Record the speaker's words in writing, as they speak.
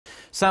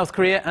South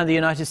Korea and the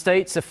United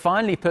States have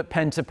finally put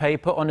pen to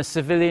paper on a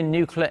civilian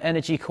nuclear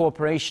energy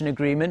cooperation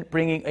agreement,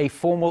 bringing a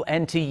formal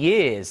end to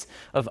years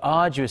of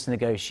arduous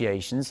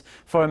negotiations.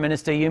 Foreign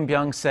Minister Yun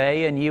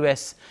Byung and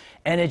U.S.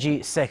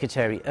 Energy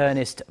Secretary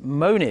Ernest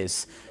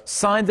Moniz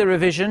signed the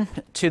revision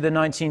to the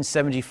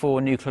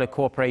 1974 Nuclear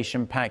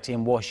Cooperation Pact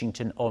in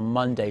Washington on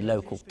Monday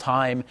local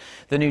time.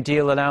 The new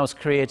deal allows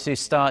Korea to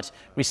start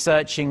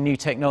researching new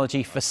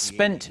technology for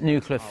spent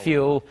nuclear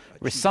fuel,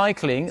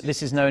 recycling,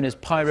 this is known as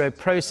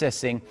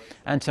pyroprocessing,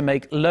 and to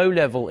make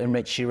low-level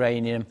enriched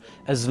uranium,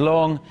 as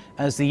long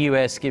as the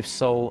US gives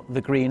Seoul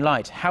the green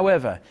light.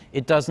 However,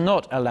 it does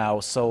not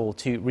allow Seoul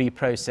to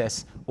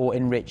reprocess or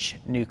enrich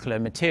nuclear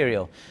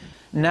material.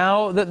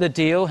 Now that the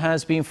deal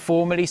has been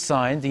formally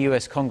signed, the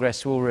US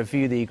Congress will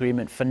review the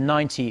agreement for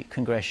 90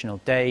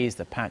 congressional days.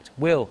 The pact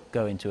will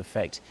go into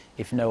effect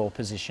if no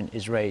opposition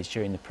is raised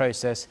during the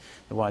process.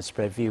 The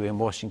widespread view in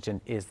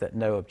Washington is that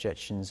no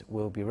objections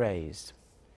will be raised.